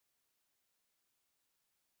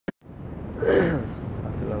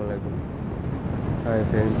Hi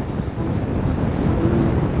friends,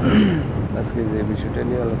 আজকে যে বিষয়টা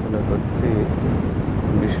নিয়ে আলোচনা করছি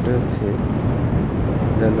বিষয়টা হচ্ছে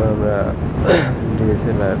যেন আমরা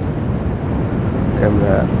ডিএসএলআর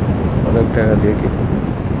ক্যামেরা অনেক টাকা দিয়ে কিনি,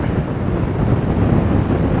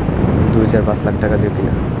 2-4-5 লাখ টাকা দিয়ে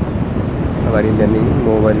কিনা। আবার ইদানিং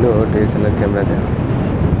মোবাইলেও ডিএসএলআর ক্যামেরা দেওয়া হচ্ছে।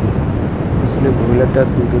 আসলে ভুলটা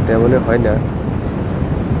কিন্তু তেমনই হয় না।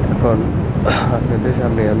 এখন আপনাদের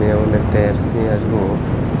সামনে আমি এমন একটা অ্যাপস নিয়ে আসবো,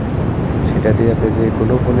 সেটা দিয়ে আপনি যে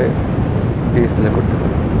কোনো ফোনে ডিএসএলআর করতে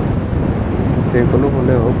পারেন। যে কোনো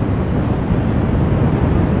ফোনে হোক,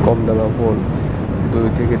 কম দামা ফোন 2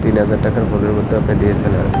 থেকে 3 হাজার টাকার ফোনের মধ্যে আপনি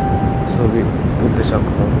ডিএসএলআর ছবি তুলতে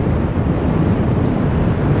সক্ষম।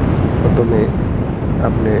 প্রথমে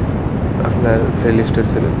আপনি আপনার প্লে লিস্টে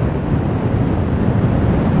চলে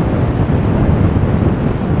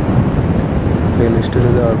প্লে লিস্টে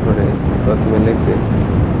যাওয়ার পরে প্রথমে লিখবেন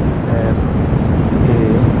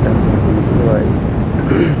FAY,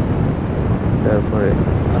 তারপরে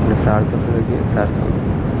আপনি সার্চ অপশনে গিয়ে সার্চ করবেন।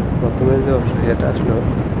 প্রথমে যে অপশন এটা আসলো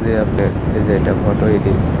যে আপনি এই যে এটা ফটো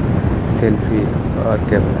এডিট, সেলফি আর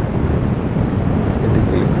ক্যামেরা, এতে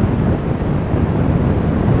ক্লিক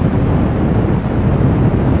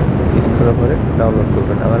করার পরে ডাউনলোড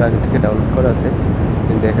করবেন। আমার আগে থেকে ডাউনলোড করা আছে,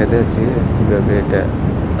 দেখা যাচ্ছে কীভাবে এটা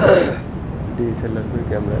ডিএসএলআর করে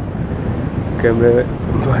ক্যামেরা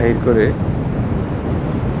বাহির করে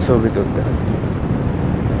ছবি তুলতে হয়।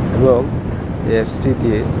 এবং অ্যাপসটি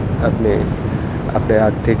দিয়ে আপনি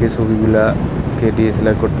আগ থেকে ছবিগুলাকে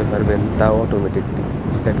ডিএসএলআর করতে পারবেন, তাও অটোমেটিকলি।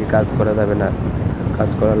 সেটাকে কাজ করা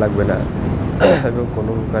লাগবে না এবং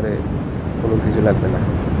কোনো প্রকারে কোনো কিছু লাগবে না,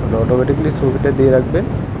 অটোমেটিকলি ছবিটা দিয়ে রাখবেন।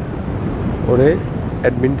 ওরে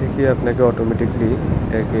অ্যাডমিন থেকে আপনাকে অটোমেটিকলি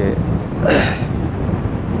একে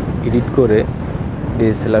এডিট করে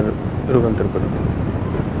ডিএসএলআর রূপান্তর করবে।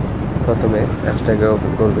 প্রথমে অ্যাপসটাকে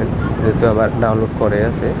ওপেন করবেন, যেহেতু আমার ডাউনলোড করে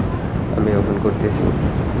আছে আমি ওপেন করতেছি।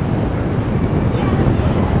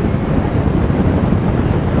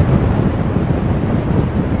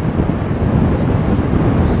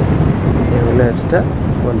 এগুলো অ্যাপসটা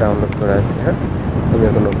আমার ডাউনলোড করা আছে। হ্যাঁ, আমি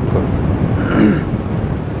এখন ওপেন করব।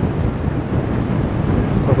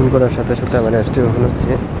 ওপেন করার সাথে সাথে আমার অ্যাপসটি ওপেন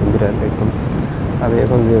হচ্ছে। দেখুন আমি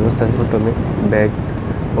এখন যে অবস্থা আছে, প্রথমে ব্যাক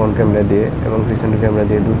ফ্রন্ট ক্যামেরা দিয়ে এবং পিছনের ক্যামেরা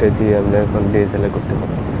দিয়ে দুটাই দিয়ে আমরা এখন ডিএসএলআর করতে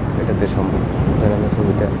পারি। এটাতে সম্ভব। আমি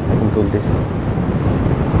ছবিটা এখন তুলতেছি।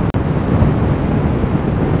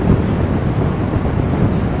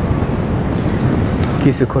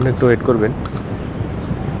 কিছুক্ষণ একটু ওয়েট করবেন।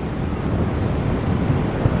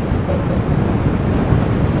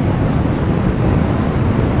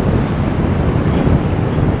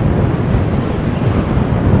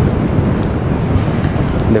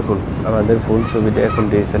 দেখুন আমাদের ফুল ছবিটা এখন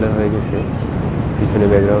ডিএসএলআর হয়ে গেছে। পিছনে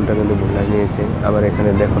ব্যাকগ্রাউন্ডটা কিন্তু ভুলা নিয়েছে। আবার এখানে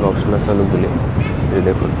দেখুন অপশন আছে অনেকগুলি। এই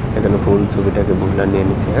দেখুন এখানে ফুল ছবিটাকে ভুলা নিয়ে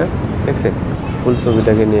নিচ্ছে। হ্যাঁ, দেখছেন, ফুল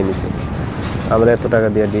ছবিটাকে নিয়ে নিচ্ছে। আমরা এত টাকা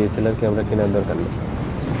দিয়ে ডিএসএলআর কি আমরা কেনার দরকার নেই।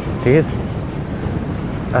 ঠিক আছে,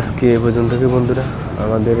 আজকে এই পর্যন্ত কি বন্ধুরা।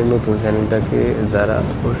 আমাদের এই নতুন চ্যানেলটাকে যারা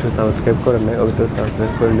অবশ্যই সাবস্ক্রাইব করেন নাই, অবশ্যই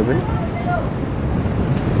সাবস্ক্রাইব করে নেবেন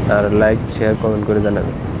আর লাইক শেয়ার কমেন্ট করে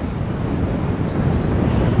জানাবেন।